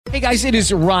Hey guys, it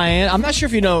is Ryan. I'm not sure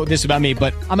if you know this about me,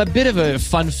 but I'm a bit of a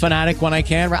fun fanatic when I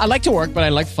can. I like to work, but I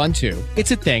like fun too.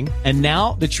 It's a thing. And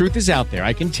now the truth is out there.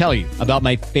 I can tell you about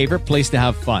my favorite place to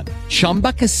have fun.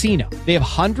 Chumba Casino. They have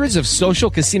hundreds of social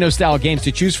casino style games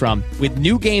to choose from with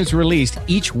new games released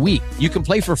each week. You can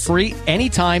play for free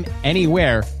anytime,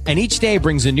 anywhere. And each day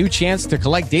brings a new chance to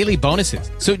collect daily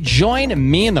bonuses. So join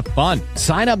me in the fun.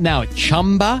 Sign up now at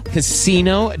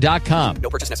ChumbaCasino.com. No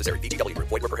purchase necessary. VGW.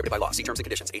 Void where prohibited by law. See terms and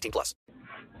conditions. 18+.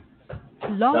 That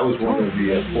was one of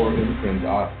the four infant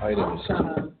items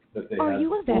that they Are had.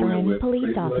 you a veteran,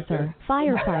 police officer,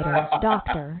 firefighter,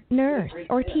 doctor, nurse,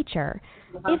 or teacher?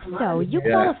 If so, you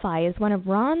qualify as one of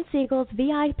Ron Siegel's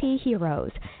VIP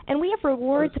heroes, and we have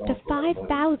rewards up to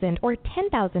 $5,000 or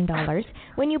 $10,000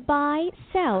 when you buy,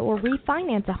 sell, or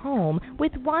refinance a home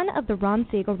with one of the Ron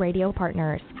Siegel radio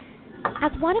partners.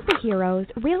 As one of the heroes,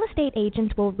 real estate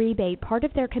agents will rebate part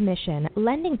of their commission,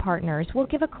 lending partners will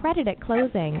give a credit at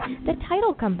closing, the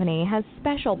title company has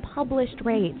special published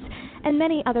rates, and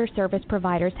many other service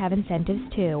providers have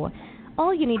incentives too.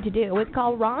 All you need to do is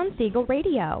call Ron Siegel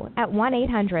Radio at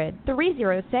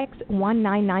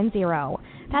 1-800-306-1990.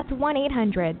 That's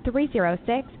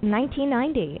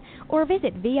 1-800-306-1990. Or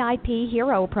visit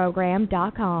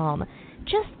VIPHeroProgram.com.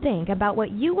 Just think about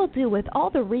what you will do with all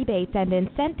the rebates and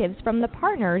incentives from the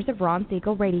partners of Ron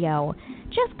Siegel Radio.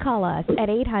 Just call us at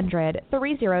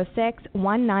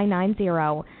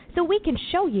 800-306-1990 so we can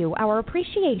show you our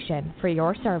appreciation for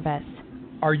your service.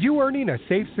 Are you earning a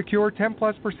safe, secure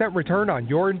 10+% return on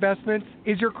your investments?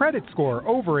 Is your credit score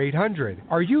over 800?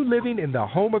 Are you living in the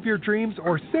home of your dreams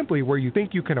or simply where you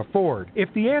think you can afford?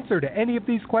 If the answer to any of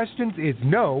these questions is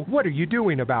no, what are you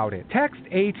doing about it? Text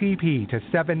ATP to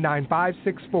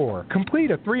 79564. Complete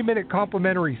a 3-minute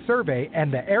complimentary survey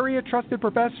and the area trusted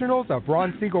professionals of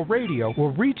Ron Siegel Radio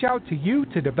will reach out to you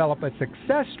to develop a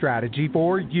success strategy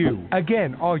for you.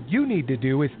 Again, all you need to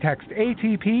do is text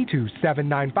ATP to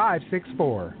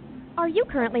 79564. Are you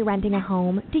currently renting a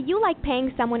home? Do you like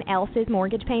paying someone else's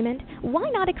mortgage payment? Why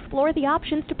not explore the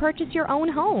options to purchase your own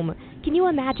home? Can you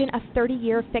imagine a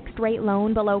 30-year fixed-rate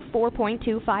loan below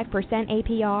 4.25%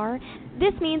 APR?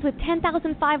 This means with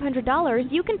 $10,500,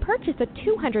 you can purchase a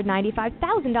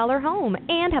 $295,000 home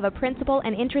and have a principal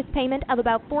and interest payment of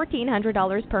about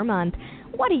 $1,400 per month.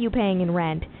 What are you paying in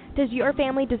rent? Does your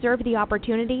family deserve the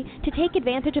opportunity to take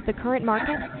advantage of the current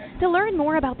market? To learn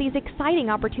more about these exciting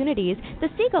opportunities, the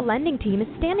Siegel Lending Team is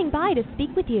standing by to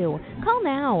speak with you. Call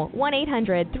now,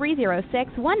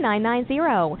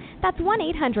 1-800-306-1990. That's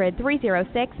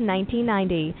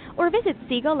 1-800-306-1990. Or visit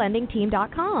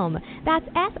SiegelLendingTeam.com. That's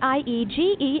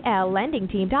SIEGEL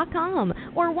LendingTeam.com.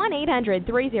 Or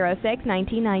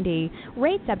 1-800-306-1990.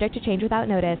 Rates subject to change without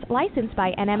notice. Licensed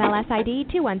by NMLS ID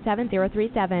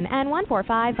 217037 and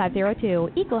 145502.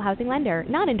 Equal housing lender.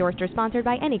 Not endorsed or sponsored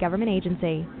by any government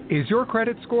agency. Is your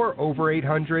credit score over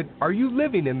 800? Are you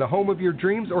living in the home of your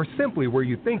dreams or simply where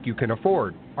you think you can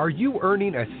afford? Are you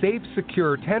earning a safe,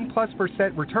 secure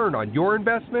 10+% return on your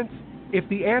investments? If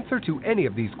the answer to any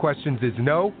of these questions is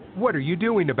no, what are you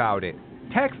doing about it?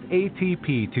 Text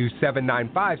ATP to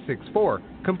 79564.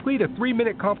 Complete a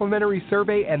 3-minute complimentary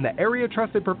survey and the area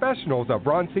trusted professionals of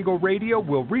Ron Siegel Radio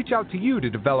will reach out to you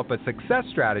to develop a success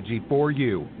strategy for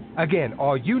you. Again,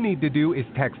 all you need to do is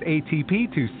text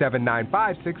ATP to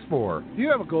 79564. Do you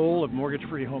have a goal of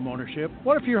mortgage-free home ownership?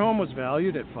 What if your home was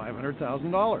valued at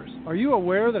 $500,000? Are you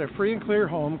aware that a free and clear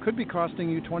home could be costing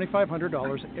you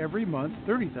 $2,500 every month,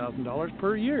 $30,000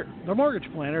 per year? The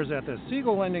mortgage planners at the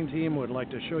Siegel Lending Team would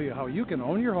like to show you how you can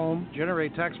own your home,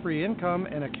 generate tax-free income,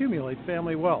 and accumulate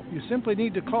family wealth. You simply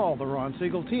need to call the Ron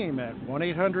Siegel Team at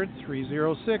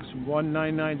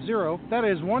 1-800-306-1990. That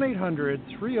is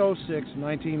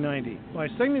 1-800-306-1990. By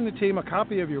sending the team a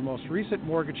copy of your most recent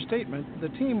mortgage statement, the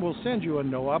team will send you a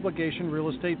no-obligation real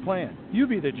estate plan. You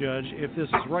be the judge if this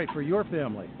is right for your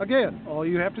family. Again, all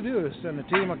you have to do is send the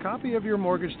team a copy of your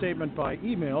mortgage statement by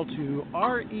email to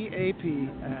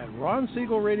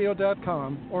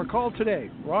reap@ronsiegelradio.com or call today.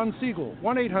 Ron Siegel,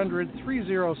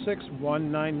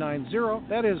 1-800-306-1990.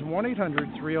 That is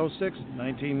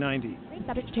 1-800-306-1990.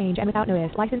 Subject to change and without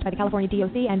notice. Licensed by the California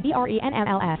DOC and BRE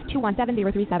NMLS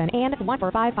 217037 and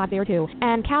 145502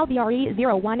 and Cal BRE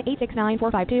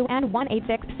 01869452 and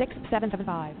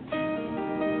 1866775.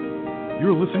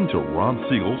 You're listening to Ron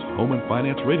Siegel's Home and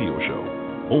Finance Radio Show,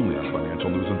 only on Financial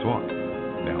News and Talk.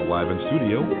 Now live in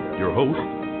studio, your host,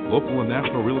 local and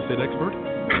national real estate expert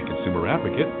and consumer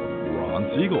advocate, Ron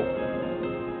Siegel.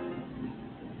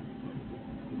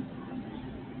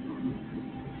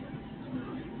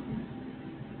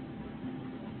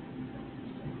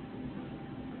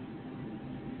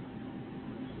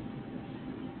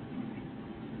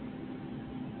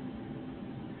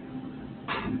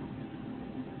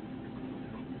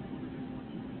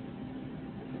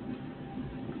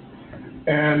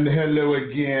 And hello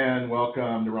again.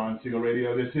 Welcome to Ron Siegel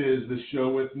Radio. This is the show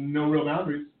with no real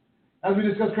boundaries. As we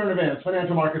discuss current events,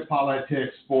 financial markets,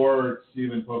 politics, sports,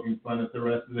 even poking fun at the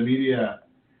rest of the media.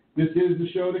 This is the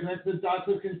show that connects the dots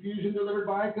of confusion delivered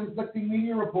by conflicting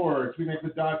media reports. We connect the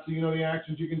dots so you know the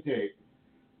actions you can take.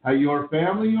 How your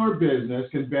family or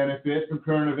business can benefit from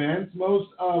current events. Most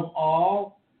of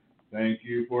all, thank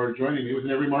you for joining me.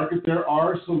 Within every market, there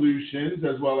are solutions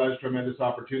as well as tremendous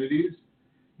opportunities.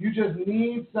 You just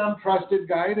need some trusted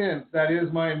guidance. That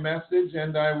is my message,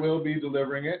 and I will be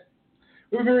delivering it.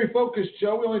 We're a very focused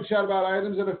show. We only chat about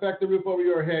items that affect the roof over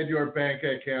your head, your bank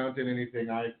account, and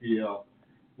anything I feel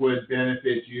would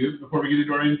benefit you. Before we get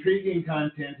into our intriguing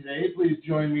content today, please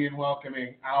join me in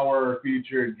welcoming our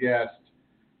featured guest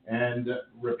and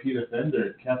repeat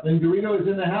offender. Kathleen Garrido is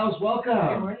in the house. Welcome.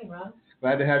 Good morning, Ron.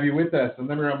 Glad to have you with us. And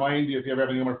let me remind you, if you ever have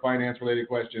any more finance-related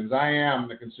questions, I am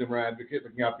the consumer advocate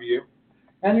looking out for you.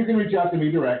 And you can reach out to me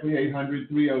directly,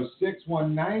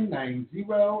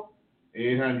 800-306-1990,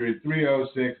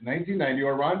 800-306-1990,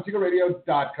 or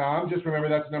RonSiegelRadio.com. Just remember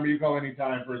that's the number you call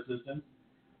anytime for assistance.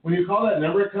 When you call that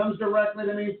number, it comes directly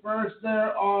to me first.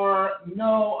 There are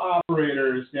no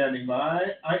operators standing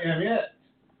by. I am it.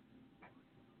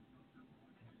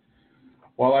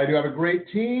 While I do have a great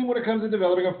team when it comes to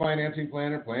developing a financing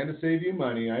plan or plan to save you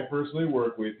money, I personally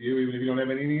work with you, even if you don't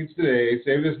have any needs today.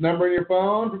 Save this number in your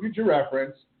phone for future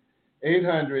reference,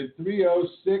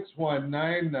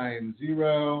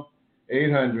 800-306-1990,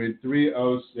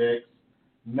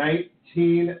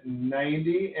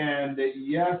 800-306-1990. And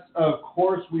yes, of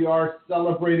course, we are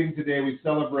celebrating today. We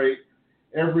celebrate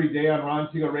every day on Ron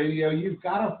Siegel Radio. You've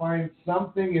got to find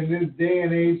something in this day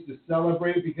and age to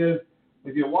celebrate, because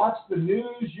if you watch the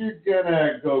news, you're going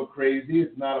to go crazy.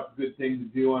 It's not a good thing to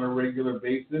do on a regular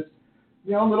basis.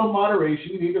 You know, a little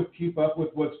moderation. You need to keep up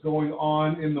with what's going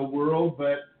on in the world.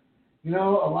 But, you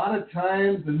know, a lot of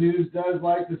times the news does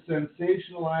like to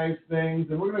sensationalize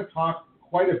things. And we're going to talk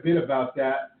quite a bit about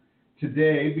that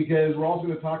today, because we're also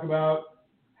going to talk about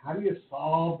how do you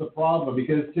solve the problem.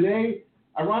 Because today,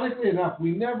 ironically enough,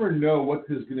 we never know what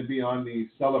is going to be on the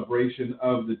celebration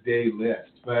of the day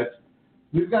list. But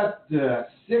we've got 6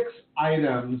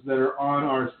 items that are on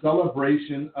our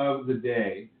celebration of the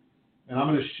day, and I'm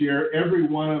going to share every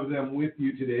one of them with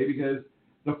you today, because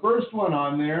the first one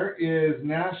on there is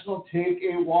National Take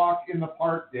a Walk in the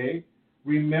Park Day.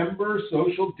 Remember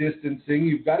social distancing.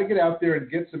 You've got to get out there and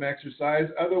get some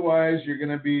exercise. Otherwise, you're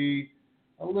going to be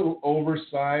a little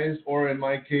oversized, or in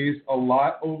my case, a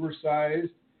lot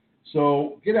oversized.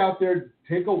 So get out there,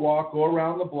 take a walk, go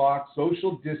around the block,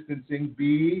 social distancing,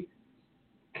 be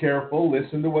careful,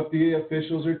 listen to what the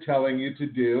officials are telling you to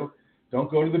do. Don't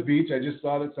go to the beach. I just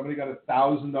saw that somebody got a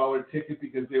 $1,000 ticket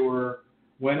because they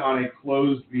went on a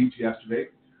closed beach yesterday.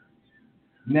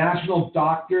 National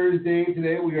Doctors Day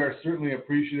today. We are certainly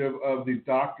appreciative of the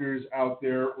doctors out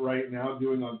there right now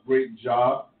doing a great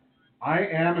job. I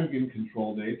Am in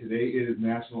Control Day. Today is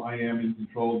National I Am in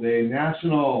Control Day.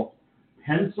 National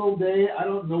Pencil Day. I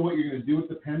don't know what you're going to do with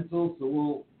the pencil, so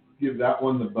we'll give that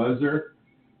one the buzzer.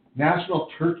 National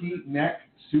Turkey Neck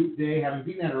Soup Day. Having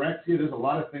beaten anorexia, there's a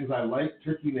lot of things I like.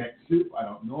 Turkey neck soup, I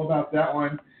don't know about that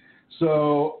one.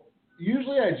 So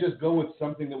usually I just go with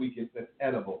something that that's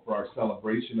edible for our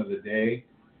celebration of the day.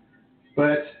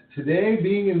 But today,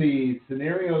 being in the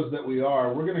scenarios that we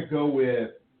are, we're going to go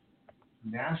with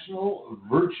National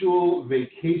Virtual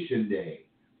Vacation Day.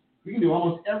 We can do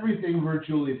almost everything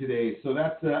virtually today, so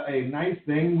that's a nice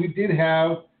thing. We did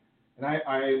have, and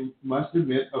I must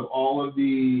admit, of all of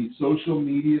the social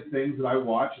media things that I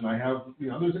watch, and I have,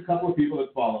 there's a couple of people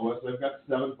that follow us. I've got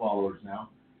 7 followers now.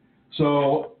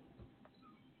 So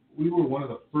we were one of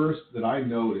the first that I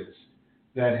noticed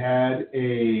that had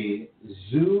a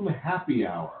Zoom happy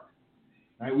hour.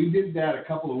 Right, we did that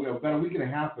about a week and a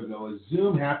half ago, a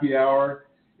Zoom happy hour.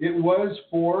 It was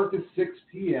 4 to 6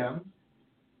 p.m.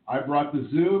 I brought the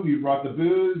Zoom, you brought the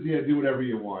booze, do whatever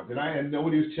you want. And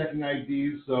nobody was checking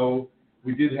IDs, so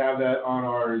we did have that on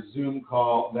our Zoom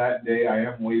call that day. I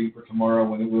am waiting for tomorrow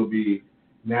when it will be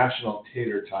National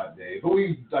Tater Tot Day. But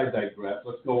I digress.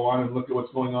 Let's go on and look at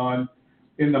what's going on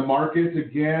in the markets.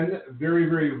 Again, very,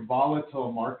 very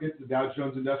volatile markets. The Dow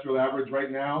Jones Industrial Average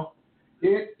right now,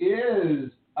 it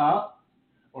is up,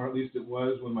 or at least it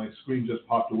was when my screen just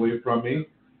popped away from me.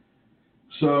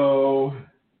 So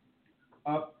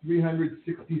up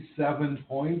 367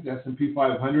 points, S&P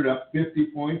 500 up 50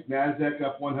 points, NASDAQ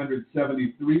up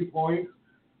 173 points.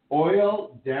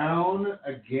 Oil down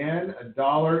again,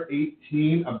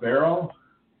 $1.18 a barrel.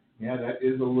 Yeah, that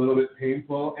is a little bit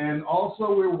painful. And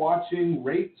also we're watching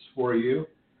rates for you.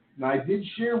 Now, I did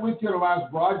share with you in the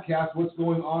last broadcast what's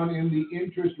going on in the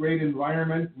interest rate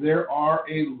environment. There are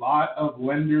a lot of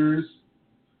lenders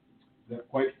that,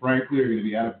 quite frankly, are going to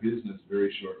be out of business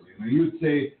very shortly. Now, you would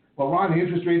say, well, Ron, the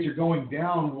interest rates are going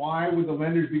down. Why would the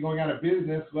lenders be going out of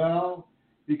business? Well,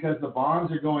 because the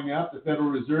bonds are going up. The Federal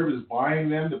Reserve is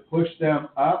buying them to push them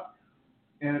up,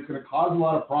 and it's going to cause a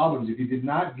lot of problems. If you did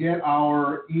not get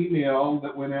our email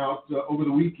that went out over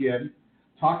the weekend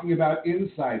talking about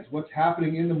insights, what's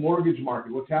happening in the mortgage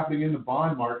market, what's happening in the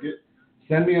bond market,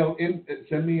 send me an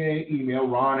email,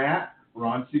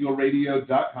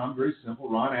 ron@ronsiegelradio.com. Very simple,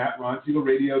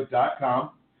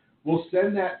 ron@ronsiegelradio.com. We'll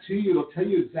send that to you. It'll tell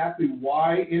you exactly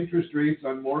why interest rates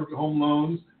on mortgage home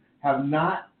loans have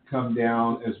not come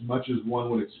down as much as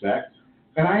one would expect.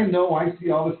 And I know I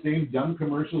see all the same dumb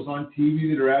commercials on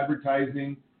TV that are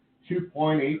advertising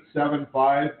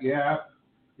 2.875. Yeah,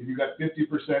 if you've got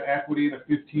 50% equity in a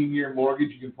 15-year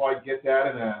mortgage, you can probably get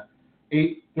that in a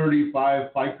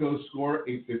 835 FICO score.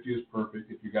 850 is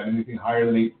perfect. If you've got anything higher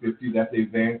than 850, that's a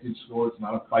Vantage score. It's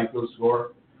not a FICO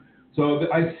score. So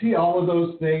I see all of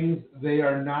those things. They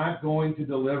are not going to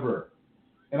deliver.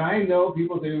 And I know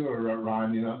people say,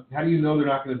 Ron, how do you know they're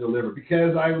not going to deliver?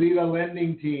 Because I lead a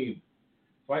lending team.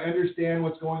 So I understand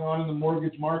what's going on in the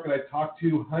mortgage market. I talked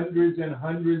to hundreds and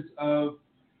hundreds of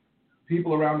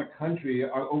people around the country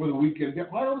over the weekend.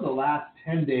 Probably over the last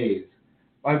 10 days,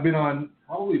 I've been on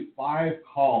probably 5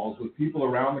 calls with people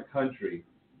around the country.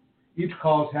 Each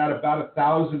call's had about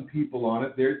 1,000 people on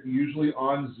it. They're usually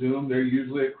on Zoom. They're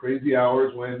usually at crazy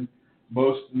hours when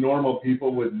most normal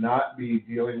people would not be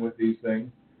dealing with these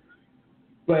things.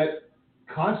 But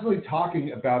constantly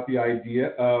talking about the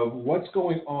idea of what's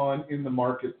going on in the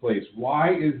marketplace.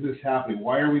 Why is this happening?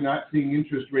 Why are we not seeing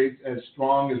interest rates as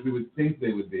strong as we would think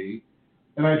they would be?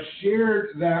 And I've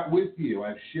shared that with you.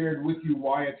 I've shared with you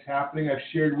why it's happening. I've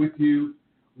shared with you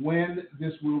when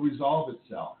this will resolve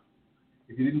itself.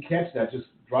 If you didn't catch that, just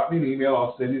drop me an email.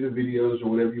 I'll send you the videos or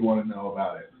whatever you want to know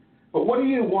about it. But what are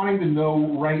you wanting to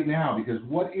know right now? Because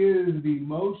what is the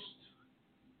most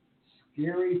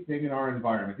scary thing in our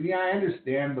environment? Yeah, I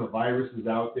understand the virus is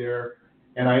out there,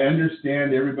 and I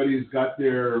understand everybody's got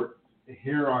their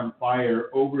hair on fire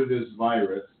over this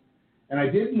virus. And I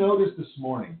did notice this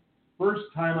morning,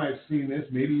 first time I've seen this,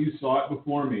 maybe you saw it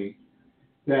before me,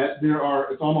 that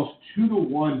it's almost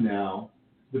 2-to-1 now,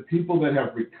 the people that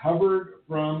have recovered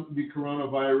from the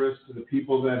coronavirus to the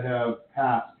people that have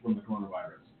passed from the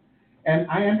coronavirus. And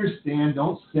I understand,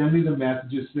 don't send me the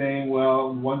messages saying,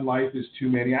 well, one life is too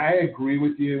many. I agree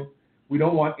with you. We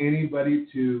don't want anybody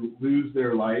to lose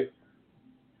their life,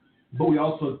 but we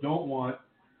also don't want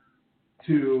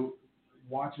to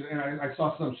watch it. And I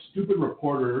saw some stupid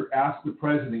reporter ask the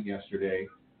president yesterday,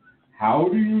 how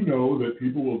do you know that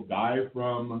people will die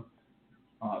from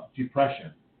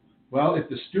depression? Well, if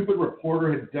the stupid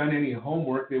reporter had done any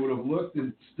homework, they would have looked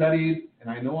and studied, and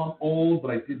I know I'm old,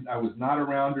 but I was not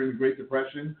around during the Great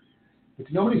Depression. But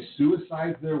you know how many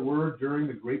suicides there were during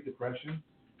the Great Depression?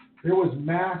 There was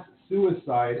mass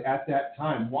suicide at that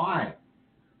time. Why?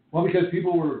 Well, because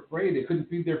people were afraid. They couldn't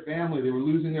feed their family. They were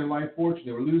losing their life fortune.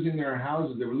 They were losing their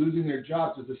houses. They were losing their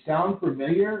jobs. Does it sound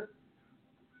familiar?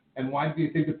 And why do you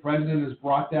think the president has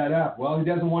brought that up? Well, he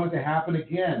doesn't want it to happen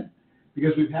again,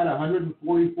 because we've had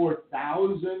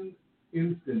 144,000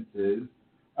 instances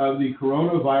of the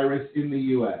coronavirus in the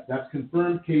U.S. That's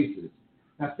confirmed cases.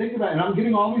 Now think about it, and I'm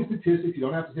getting all these statistics. You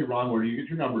don't have to say, Ron, where do you get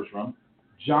your numbers from?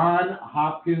 Johns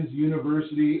Hopkins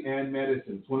University and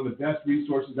Medicine. It's one of the best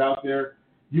resources out there.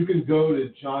 You can go to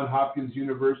Johns Hopkins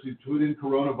University, put in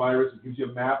coronavirus. It gives you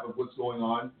a map of what's going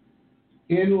on.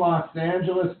 In Los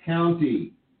Angeles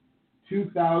County,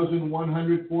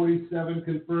 2,147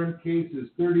 confirmed cases,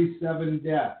 37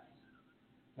 deaths.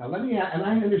 Now let me add, and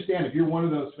I understand if you're one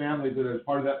of those families that is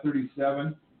part of that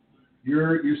 37,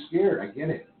 you're scared. I get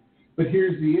it. But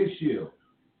here's the issue.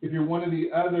 If you're one of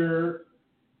the other,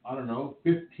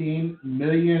 15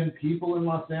 million people in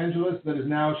Los Angeles that is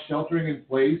now sheltering in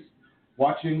place,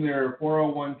 watching their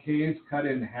 401ks cut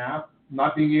in half,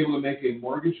 not being able to make a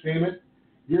mortgage payment,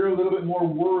 you're a little bit more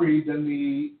worried than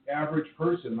the average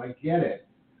person. I get it.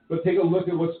 But take a look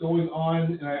at what's going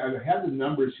on. And I have the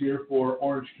numbers here for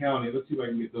Orange County. Let's see if I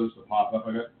can get those to pop up.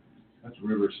 That's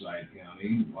Riverside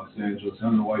County, Los Angeles. I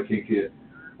don't know why I can't get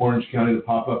Orange County to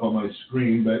pop up on my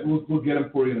screen, but we'll get them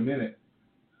for you in a minute.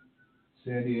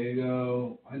 San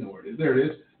Diego, I know where it is. There it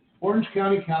is. Orange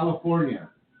County, California.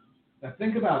 Now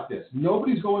think about this.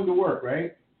 Nobody's going to work,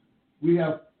 right? We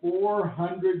have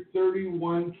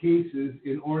 431 cases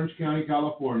in Orange County,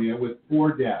 California, with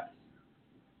 4 deaths.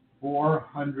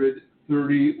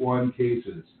 431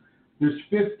 cases. There's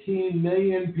 15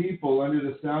 million people under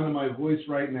the sound of my voice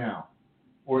right now,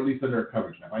 or at least under our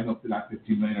coverage map. I know not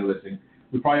 15 million are listening.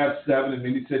 We probably have 7, and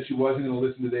Mindy said she wasn't going to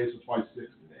listen today, so it's probably 6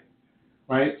 today.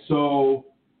 Right? So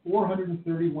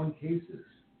 431 cases.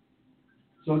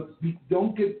 So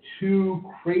don't get too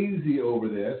crazy over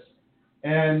this.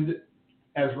 And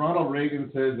as Ronald Reagan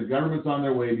says, the government's on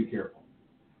their way, be careful.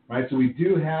 Right? So we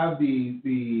do have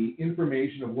the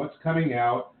information of what's coming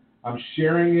out. I'm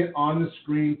sharing it on the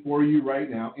screen for you right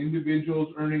now.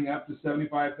 Individuals earning up to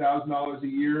 $75,000 a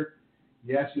year,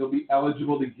 yes, you'll be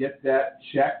eligible to get that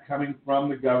check coming from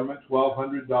the government,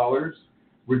 $1,200.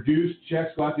 Reduced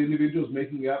checks go out to individuals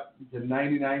making up to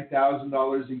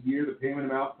 $99,000 a year. The payment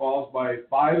amount falls by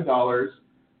 $5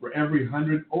 for every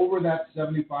 100 over that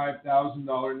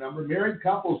 $75,000 number. Married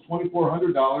couples,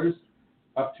 $2,400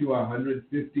 up to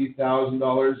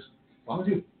 $150,000, as long as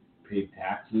you pay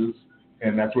taxes.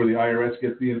 And that's where the IRS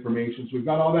gets the information. So we've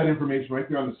got all that information right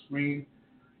there on the screen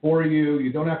for you.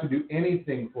 You don't have to do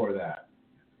anything for that.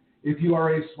 If you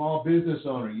are a small business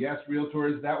owner, yes,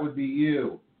 realtors, that would be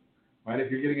you. Right? If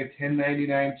you're getting a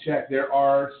 1099 check, there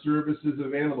are services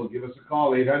available. Give us a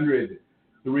call,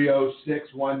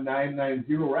 800-306-1990.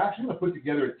 We're actually going to put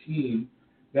together a team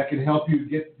that can help you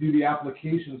do the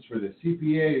applications for this.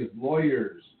 CPAs,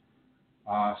 lawyers,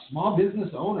 small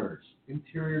business owners,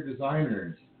 interior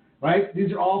designers. Right?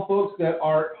 These are all folks that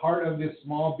are part of this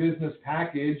small business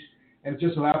package, and it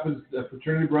just so happens a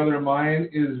fraternity brother of mine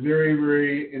is very,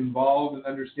 very involved in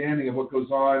understanding of what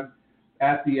goes on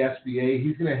at the SBA.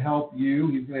 He's going to help you.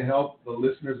 He's going to help the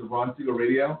listeners of Ron Siegel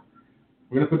Radio.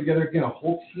 We're going to put together, again, a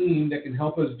whole team that can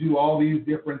help us do all these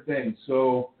different things.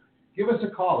 So give us a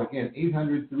call. Again,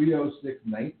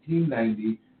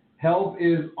 800-306-1990. Help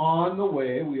is on the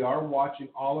way. We are watching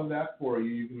all of that for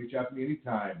you. You can reach out to me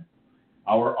anytime.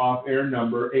 Our off-air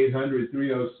number,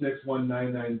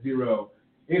 800-306-1990,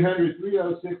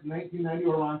 800-306-1990,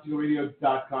 or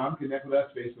RonSiegelRadio.com. Connect with us,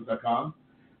 Facebook.com.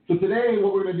 So today,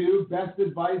 what we're going to do, best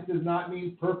advice does not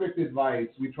mean perfect advice.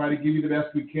 We try to give you the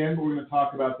best we can, but we're going to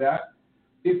talk about that.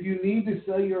 If you need to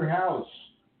sell your house,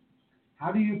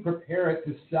 how do you prepare it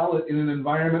to sell it in an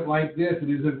environment like this? It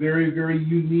is a very, very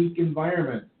unique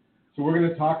environment. So we're going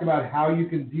to talk about how you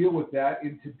can deal with that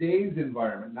in today's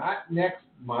environment, not next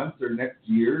month or next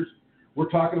year's. We're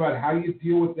talking about how you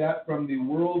deal with that from the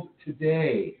world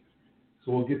today.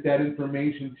 So we'll get that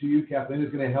information to you. Kathleen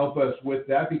is going to help us with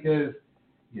that because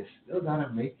you still got to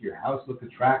make your house look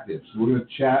attractive. So we're going to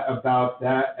chat about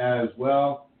that as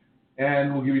well.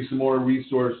 And we'll give you some more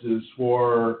resources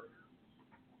for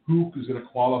who is going to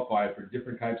qualify for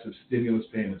different types of stimulus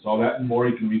payments. All that and more.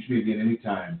 You can reach me again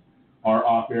anytime. Our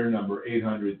off-air number,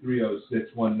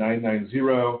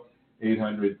 800-306-1990,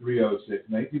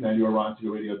 800-306-1990, or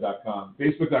RonSiegelRadio.com,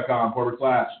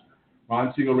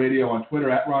 Facebook.com/Ron Siegel Radio, on Twitter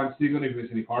 @Ron Siegel. If you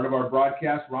miss any part of our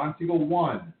broadcast, Ron Siegel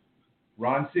 1.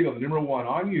 Ron Siegel, the number 1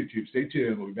 on YouTube. Stay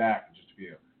tuned. We'll be back in just a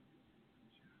few.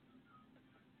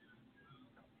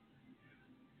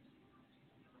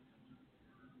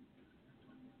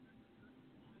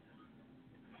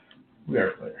 We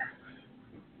are clear.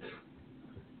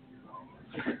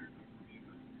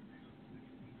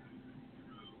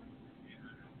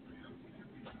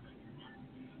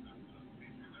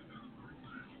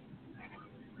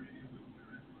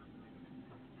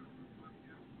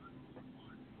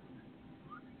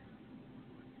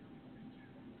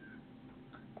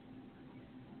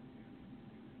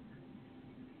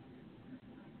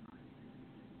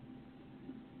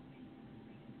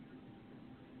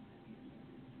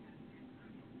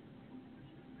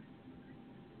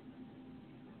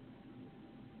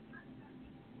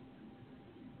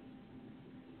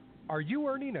 Are you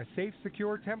earning a safe,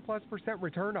 secure 10+%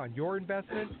 return on your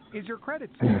investment? Is your credit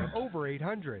score over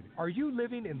 800? Are you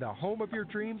living in the home of your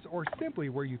dreams or simply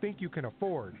where you think you can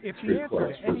afford? If the answer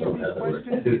to any of these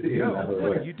questions is no,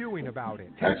 what are you doing about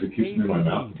it? Text ACT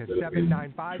to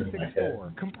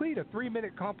 79564. Complete a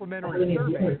 3-minute complimentary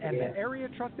survey, and the area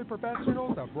trusted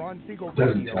professionals of Ron Siegel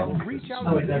Radio will reach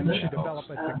out to you to develop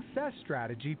a success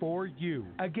strategy for you.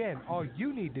 Again, all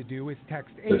you need to do is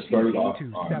text ACT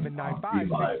to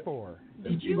 79564.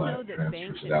 Did you know that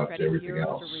banks and credit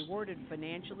bureaus are rewarded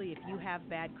financially if you have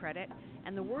bad credit?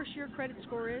 And the worse your credit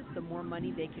score is, the more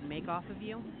money they can make off of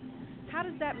you? How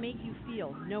does that make you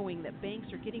feel, knowing that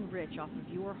banks are getting rich off of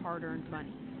your hard-earned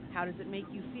money? How does it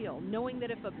make you feel, knowing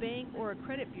that if a bank or a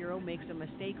credit bureau makes a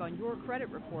mistake on your credit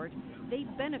report, they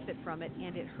benefit from it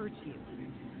and it hurts you?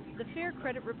 The Fair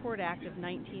Credit Report Act of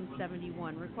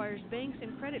 1971 requires banks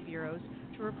and credit bureaus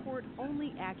to report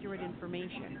only accurate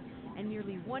information, and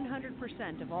nearly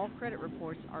 100% of all credit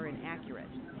reports are inaccurate.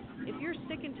 If you're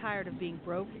sick and tired of being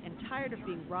broke and tired of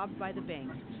being robbed by the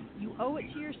banks, you owe it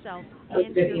to yourself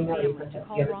and to your family to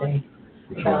call Rondi.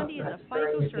 Rondi is a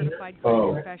FICO-certified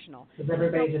credit professional and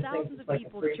helps thousands of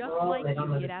people just like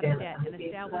you get out of debt and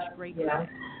establish great credit.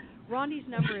 Rondi's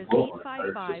number is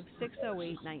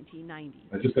 855-608-1990.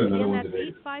 Again, that's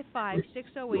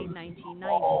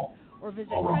 855-608-1990. Or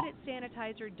visit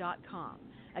creditsanitizer.com.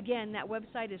 Again, that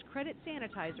website is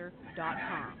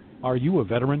creditsanitizer.com. Are you a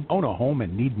veteran, own a home,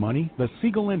 and need money? The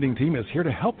Siegel Lending Team is here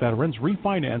to help veterans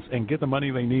refinance and get the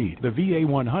money they need. The VA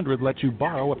 100 lets you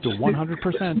borrow up to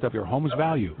 100% of your home's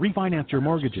value, refinance your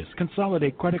mortgages,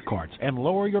 consolidate credit cards, and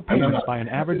lower your payments by an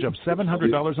average of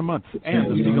 $700 a month.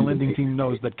 And the Siegel Lending Team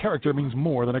knows that character means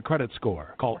more than a credit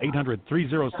score. Call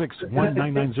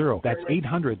 800-306-1990. That's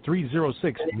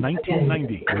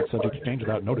 800-306-1990. Rate subject to change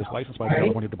without notice. Licensed by the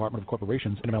California Department of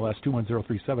Corporations, NMLS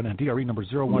 21037, and DRE number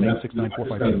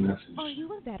 0186945. Are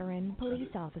you a veteran, police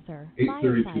officer,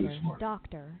 firefighter,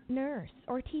 doctor, nurse,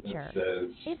 or teacher?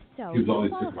 If so, you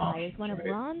qualify as one of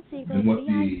Ron Siegel's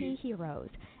VIP heroes.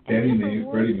 And you have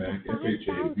rewards of $5,000 or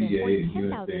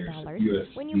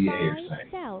 $10,000 when you buy,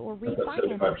 sell, or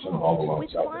refinance a home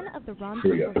with one of the Ron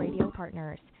Siegel radio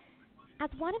partners. As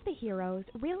one of the heroes,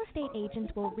 real estate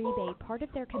agents will rebate part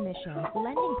of their commission.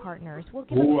 Lending partners will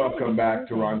give Welcome back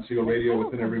to Ron Siegel Radio.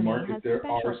 Within every market, there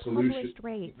are solutions.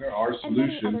 There are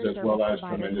solutions as well as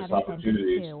tremendous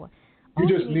opportunities. You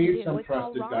just need some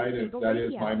trusted guidance. That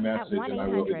is my message, and I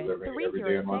will be delivering every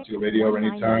day on Ron Siegel Radio or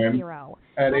anytime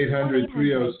at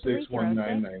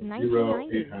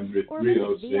 800-306-1990,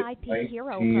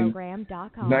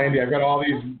 800-306-1990. I've got all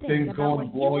these things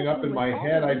blowing up in my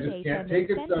head. I just can't take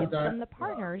it sometimes. From the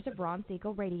partners of Ron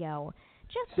Siegel Radio.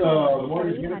 So, the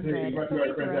mortgage unit today, brought to you by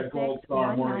our friends at Gold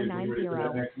Star Mortgage. Are you ready for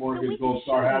that next mortgage? Gold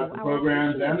Star has the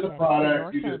programs and the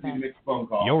products. You just need to make a phone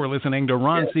call. You're listening to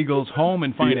Ron Siegel's Home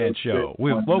and Finance Show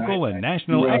with local and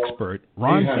national expert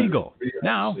Ron Siegel.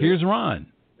 Now, here's Ron.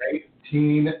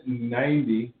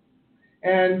 1990.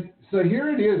 And so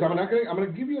here it is. I'm going to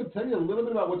tell you a little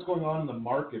bit about what's going on in the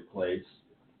marketplace.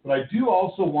 But I do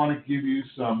also want to give you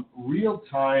some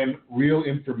real-time, real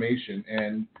information.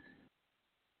 And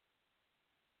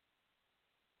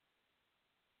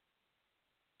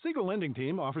Siegel Lending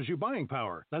Team offers you buying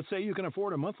power. Let's say you can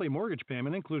afford a monthly mortgage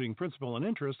payment, including principal and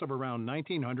interest, of around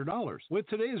 $1,900. With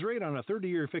today's rate on a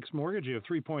 30-year fixed mortgage of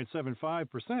 3.75%,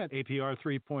 APR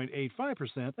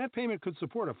 3.85%, that payment could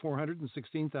support a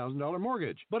 $416,000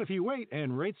 mortgage. But if you wait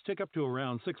and rates tick up to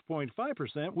around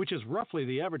 6.5%, which is roughly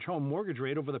the average home mortgage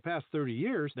rate over the past 30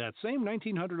 years, that same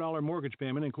 $1,900 mortgage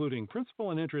payment, including principal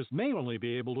and interest, may only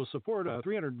be able to support a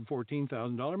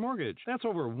 $314,000 mortgage. That's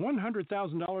over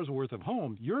 $100,000 worth of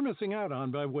home you're missing out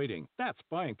on by waiting. That's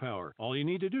buying power. All you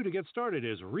need to do to get started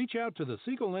is reach out to the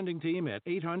Siegel Lending Team at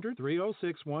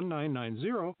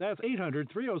 800-306-1990. That's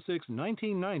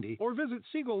 800-306-1990. Or visit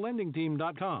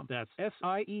SiegelLendingTeam.com. That's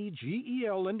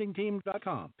SIEGEL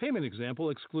LendingTeam.com. Payment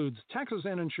example excludes taxes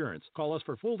and insurance. Call us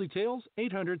for full details.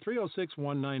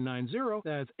 800-306-1990.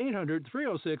 That's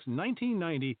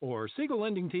 800-306-1990 or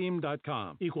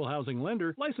SiegelLendingTeam.com. Equal housing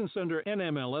lender. Licensed under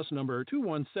NMLS number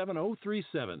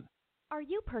 217037. Are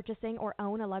you purchasing or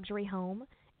own a luxury home?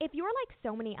 If you're like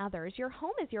so many others, your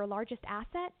home is your largest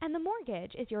asset and the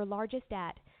mortgage is your largest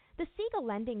debt. The Siegel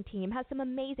Lending Team has some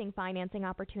amazing financing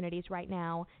opportunities right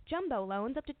now. Jumbo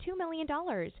loans up to $2 million,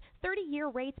 30-year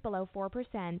rates below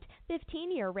 4%,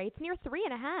 15-year rates near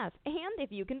 3.5%, and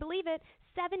if you can believe it,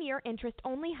 7-year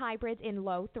interest-only hybrids in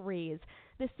low 3s.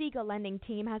 The Siegel Lending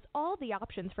Team has all the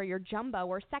options for your jumbo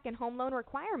or second home loan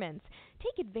requirements.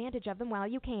 Take advantage of them while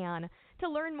you can. To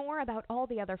learn more about all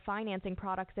the other financing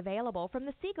products available from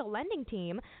the Siegel Lending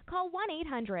Team, call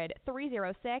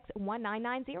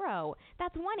 1-800-306-1990.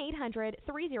 That's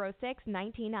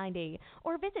 1-800-306-1990.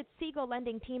 Or visit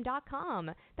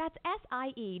SiegelLendingTeam.com. That's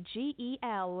SIEGEL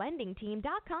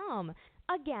LendingTeam.com.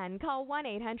 Again, call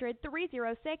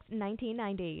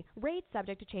 1-800-306-1990. Rates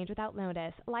subject to change without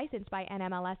notice. Licensed by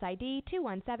NMLS ID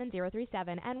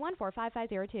 217037 and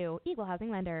 145502. Equal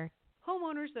housing lender.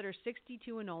 Homeowners that are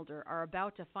 62 and older are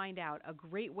about to find out a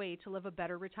great way to live a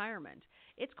better retirement.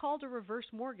 It's called a reverse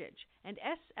mortgage, and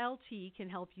SLT can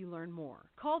help you learn more.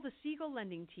 Call the Siegel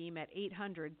Lending Team at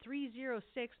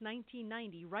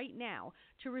 800-306-1990 right now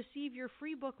to receive your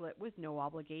free booklet with no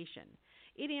obligation.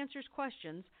 It answers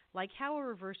questions like how a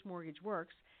reverse mortgage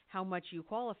works, how much you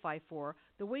qualify for,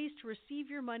 the ways to receive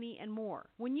your money, and more.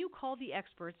 When you call the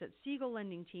experts at Siegel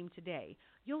Lending Team today,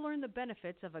 you'll learn the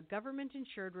benefits of a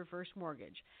government-insured reverse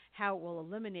mortgage, how it will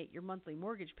eliminate your monthly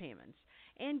mortgage payments,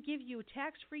 and give you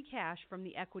tax-free cash from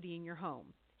the equity in your home.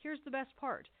 Here's the best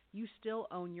part. You still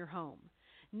own your home.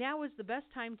 Now is the best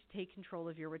time to take control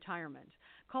of your retirement.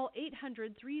 Call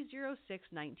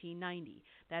 800-306-1990.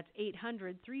 That's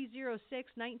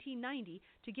 800-306-1990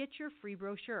 to get your free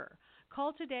brochure.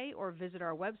 Call today or visit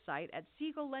our website at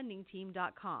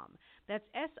SiegelLendingTeam.com. That's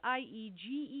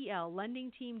SIEGEL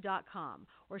LendingTeam.com,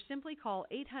 or simply call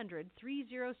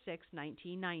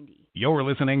 800-306-1990. You're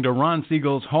listening to Ron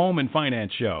Siegel's Home and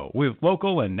Finance Show with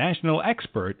local and national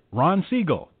expert Ron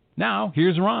Siegel. Now,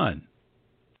 here's Ron.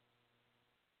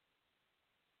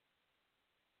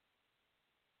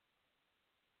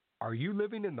 Are you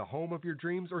living in the home of your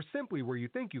dreams or simply where you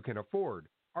think you can afford?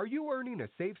 Are you earning a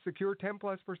safe, secure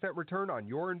 10+% return on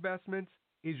your investments?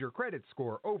 Is your credit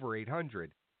score over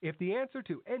 800? If the answer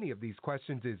to any of these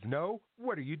questions is no,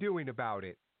 what are you doing about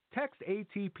it? Text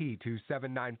ATP to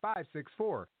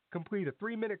 79564. Complete a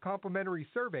 3-minute complimentary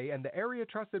survey and the area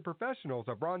trusted professionals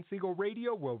of Ron Siegel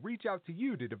Radio will reach out to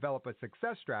you to develop a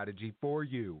success strategy for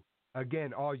you.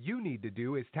 Again, all you need to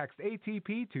do is text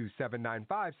ATP to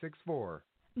 79564.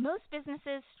 Most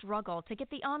businesses struggle to get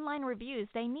the online reviews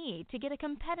they need to get a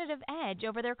competitive edge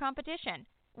over their competition.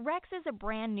 Rex is a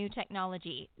brand new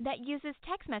technology that uses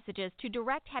text messages to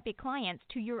direct happy clients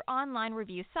to your online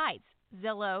review sites,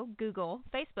 Zillow, Google,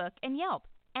 Facebook, and Yelp,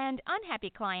 and unhappy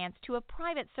clients to a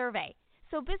private survey,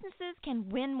 so businesses can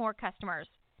win more customers.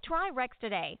 Try Rex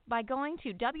today by going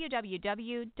to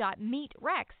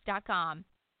www.meetrex.com.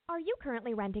 Are you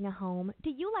currently renting a home? Do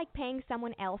you like paying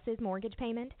someone else's mortgage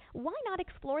payment? Why not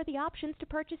explore the options to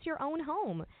purchase your own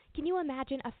home? Can you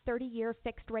imagine a 30-year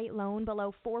fixed-rate loan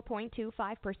below 4.25%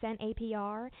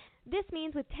 APR? This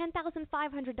means with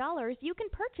 $10,500, you can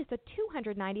purchase a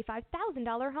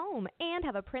 $295,000 home and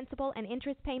have a principal and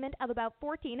interest payment of about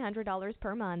 $1,400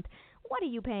 per month. What are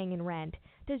you paying in rent?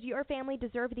 Does your family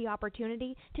deserve the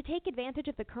opportunity to take advantage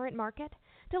of the current market?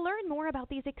 To learn more about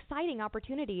these exciting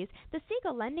opportunities, the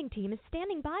Siegel Lending Team is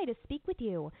standing by to speak with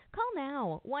you. Call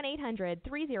now,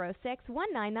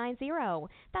 1-800-306-1990.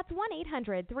 That's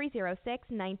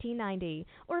 1-800-306-1990.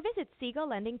 Or visit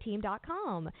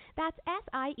SiegelLendingTeam.com. That's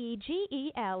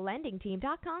SIEGEL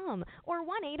LendingTeam.com. Or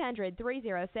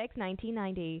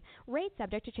 1-800-306-1990. Rate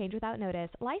subject to change without notice.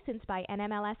 Licensed by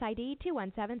NMLS ID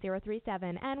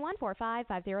 217037 and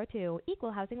 145502.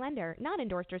 Equal housing lender. Not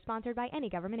endorsed or sponsored by any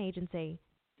government agency.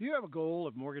 Do you have a goal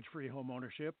of mortgage-free home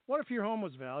ownership? What if your home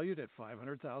was valued at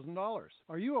 $500,000?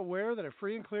 Are you aware that a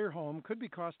free and clear home could be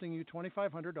costing you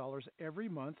 $2,500 every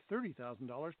month,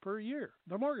 $30,000 per year?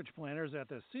 The mortgage planners at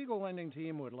the Siegel Lending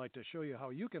Team would like to show you how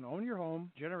you can own your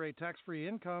home, generate tax-free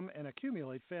income, and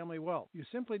accumulate family wealth. You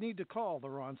simply need to call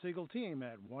the Ron Siegel Team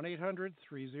at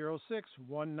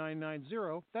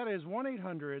 1-800-306-1990. That is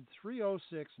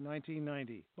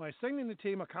 1-800-306-1990. By sending the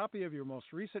team a copy of your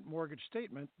most recent mortgage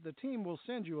statement, the team will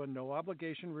send you a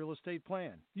no-obligation real estate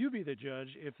plan. You be the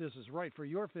judge if this is right for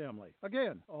your family.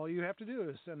 Again, all you have to do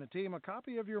is send the team a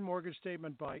copy of your mortgage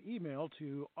statement by email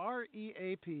to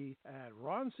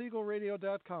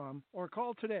reap@ronsiegelradio.com or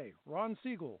call today. Ron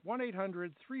Siegel,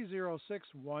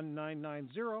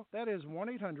 1-800-306-1990. That is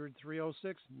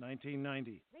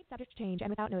 1-800-306-1990. Rate subject to change and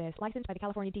without notice. Licensed by the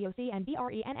California DOC and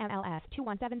BRENMLS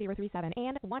 217037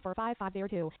 and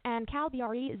 145502 and Cal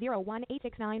BRE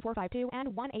 01869452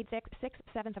 and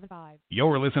 1866775.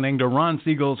 You're listening to Ron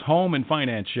Siegel's Home and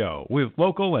Finance Show with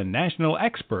local and national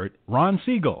expert Ron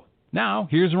Siegel. Now,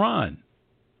 here's Ron.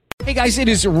 Hey guys, it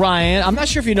is Ryan. I'm not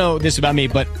sure if you know this about me,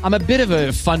 but I'm a bit of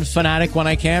a fun fanatic when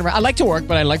I can. I like to work,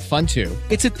 but I like fun too.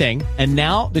 It's a thing. And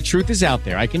now the truth is out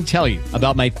there. I can tell you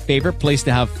about my favorite place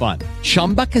to have fun.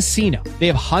 Chumba Casino. They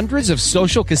have hundreds of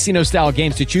social casino style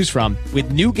games to choose from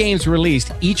with new games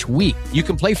released each week. You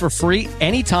can play for free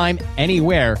anytime,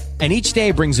 anywhere. And each day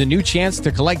brings a new chance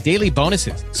to collect daily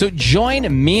bonuses. So join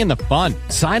me in the fun.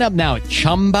 Sign up now at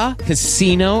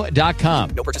ChumbaCasino.com.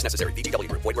 No purchase necessary. VGW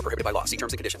Group. Void where prohibited by law. See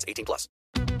terms and conditions. 18+.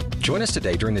 Join us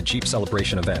today during the Jeep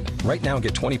Celebration event. Right now,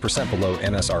 get 20% below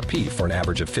MSRP for an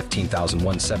average of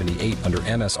 $15,178 under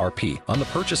MSRP on the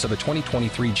purchase of a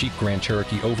 2023 Jeep Grand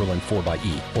Cherokee Overland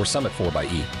 4xE or Summit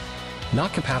 4xE.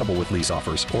 Not compatible with lease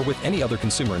offers or with any other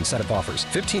consumer incentive offers.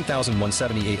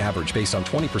 $15,178 average based on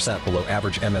 20% below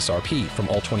average MSRP from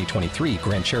all 2023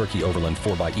 Grand Cherokee Overland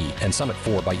 4xE and Summit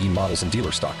 4xE models in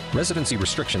dealer stock. Residency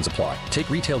restrictions apply. Take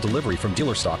retail delivery from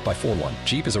dealer stock by 4/1.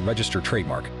 Jeep is a registered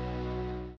trademark.